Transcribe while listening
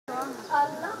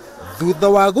Thutha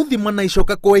wa guthima na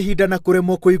icoka kwa ihinda na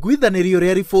kuremwo kuiguithanirio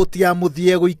ria riboti ya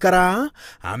muthie guikara,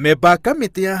 amemba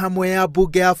kamiti ya hamwe ya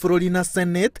bunge ya bururi na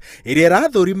senate iria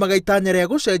irathurimaga itanya ria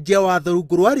gucenjia watho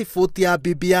rungu rwa riboti ya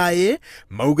BBI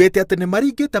maugite ati ni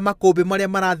maringite makumbi maria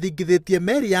marathingithitie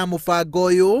meri ya mubango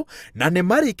uyu na ni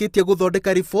marikitie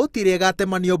guthondeka riboti iria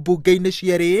igatemanio bunge-ini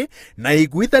cieri na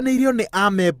iguithanirio ni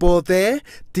amemba othe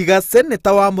tiga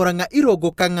seneta wa Murang'a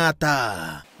Irungu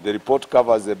Kang'ata. The report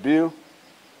covers the bill.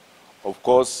 Of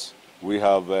course, we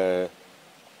have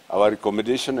our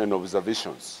recommendation and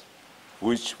observations,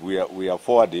 which we are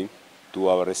forwarding to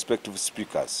our respective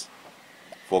speakers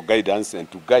for guidance and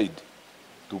to guide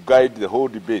the whole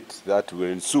debate that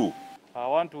will ensue. I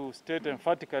want to state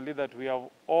emphatically that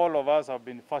all of us have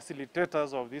been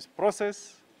facilitators of this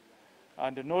process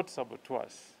and not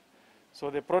saboteurs.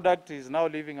 So the product is now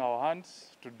leaving our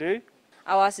hands today.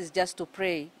 Ours is just to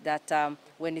pray that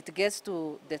when it gets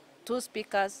to the two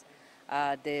speakers,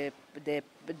 the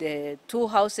two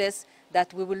houses,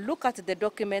 that we will look at the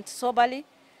document soberly,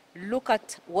 look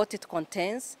at what it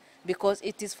contains, because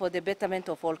it is for the betterment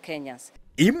of all Kenyans.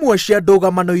 Imwe cia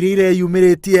ndũgamano iria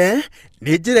ireyumĩrĩtie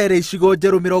nĩ njĩra ĩrĩa icigo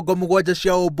njerũ 70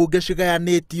 cia ũmbunge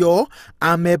cigayanĩtio,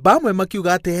 amemba amwe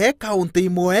makiuga atĩ he kaũntĩ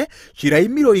imwe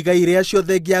ciraimirwo igai rĩa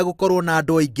ciothe ngia gũkorwo na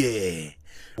andũ aingĩ.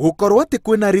 Gukorwo ati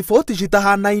kwina riboti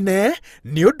citahanaine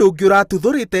nĩ ũndũ ũngĩ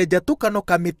ũratuthũrĩte njatũkano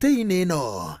kamĩtĩ-inĩ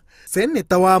ĩno.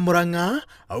 Seneta wa Murang'a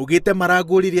augite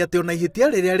maragũrire ati ona ihĩtia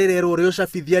rĩrĩa rĩrerwo rĩ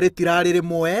ũcabithia rĩtirarĩ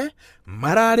rĩmwe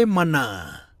mararĩ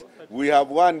mana. We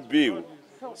have one bill.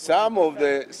 Some of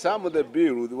the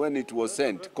bill when it was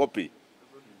sent, copy,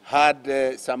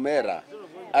 had some error,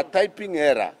 a typing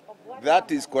error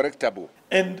that is correctable.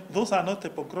 And those are not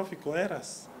typographical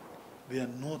errors. They are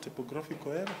not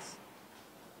typographical errors.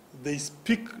 They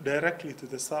speak directly to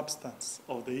the substance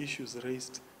of the issues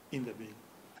raised in the bill.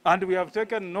 And we have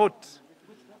taken note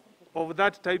of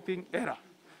that typing error,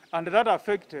 and that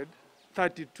affected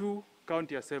 32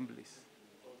 county assemblies.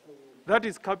 That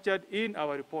is captured in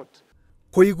our report.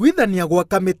 Kuiguithania gwa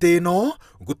kamĩtĩ ĩno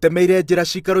gutemeire njĩra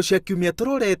cikaro cia kiumia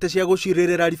tũrorete cia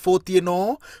gucirĩrĩra riboti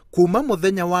ĩno kuma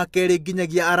mũthenya wa kerĩ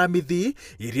nginyagia aramithi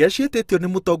iria ciĩtĩtio nĩ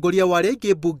mũtongoria wa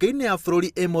rĩngĩ bunge-inĩ ya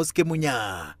bũrũri Amos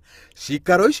Kĩmunya.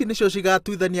 Cikaro ici nĩcio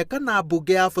cigatuithania kana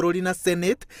bunge ya bũrũri na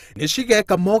senate nĩ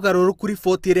cigeka mogarũrũku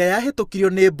riboti ĩrĩa yahĩtũkirio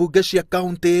nĩ bunge cia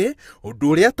kaũntĩ,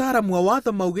 ũndũ ũrĩa ataaramu a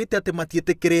watho maugĩte atĩ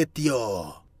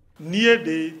matiĩtĩkĩrĩtio. Niĩ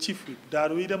ndĩ chief whip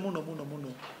ndarũire mũno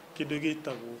kĩndũ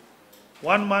gĩtagwo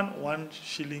 1 man 1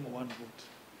 shilling 1 vote.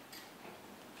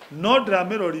 No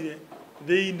ndamerorire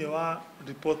thĩinĩ wa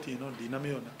report ĩno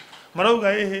ndinamĩona.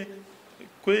 Marauga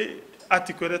kwĩ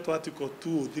article ĩretwo article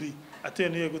 203 atĩ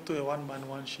nĩ ĩgũtũhe 1 man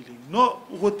 1 shilling. No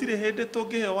gũtirĩ hĩndĩ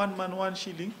tũngĩhe 1 man 1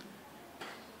 shilling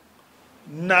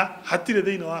na hatirĩ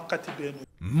thĩinĩ wa katiba ĩno.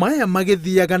 Maya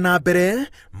magĩthiaga na mbere,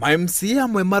 ma-MC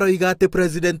amwe maroiga atĩ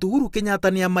President Uhuru Kenyatta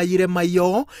nĩ amayire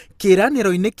maiyo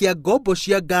kĩĩranĩro-inĩ kĩa ngombo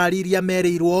cia ngari iria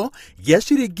merĩirwo gĩa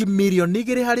ciringi mirioni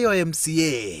 2 harĩ o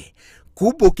MCA.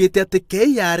 Kumbũkĩte atĩ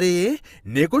KRA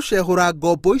nĩ gũcehũra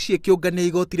ngombo ici ĩkĩũngania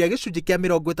igoti rĩa gĩcunjĩ kĩa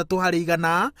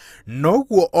 30%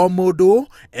 noguo o mũndũ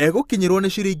egũkinyĩrwo nĩ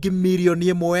ciringi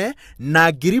mirioni 1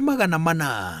 na ngiri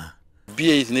 400.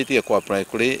 BBI nĩtige kwa apply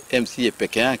kuri MCA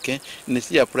peke yake, ni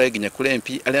si apply nginya kuri MP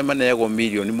arĩa maneagwo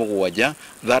mirioni 7,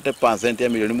 30% ya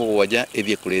mirioni 7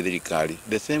 ithie kuri thirikari.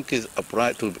 The same case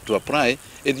apply to apply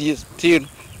ithie still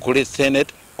kuri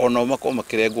Senate ono mako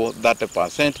makirengwo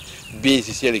 30%. BBI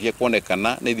ciarĩkia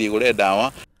kuonekana nĩ ithie gũre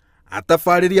ndawa.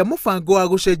 Atabarĩria mũbango wa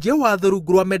gũcenjia watho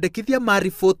rungu rwa mendekithia ma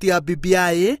riboti ya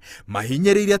BBI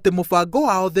mahinyĩrĩirie atĩ mũbango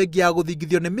wao thengia ya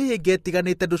gũthingithio nĩ mĩhĩnga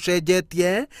ĩtiganĩte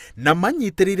ndũcenjetie na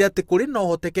manyitĩrĩire atĩ kũrĩ na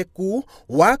ũhotekeku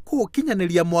wa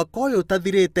kũũkinyanĩria mwaka ũyũ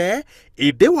ũtathirĩte,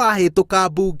 ĩndĩ wahĩtũka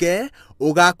mbunge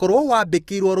ũgakorwo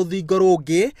wambĩkĩirwo rũthingo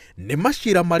rũngĩ nĩ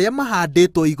macira marĩa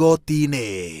mahandĩtwo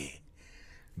igoti-inĩ.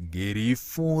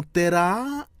 Ngĩribotera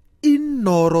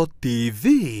Inooro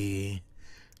TV.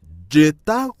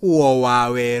 Njĩtagwo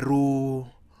Waweru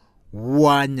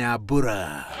wa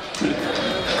Nyambura.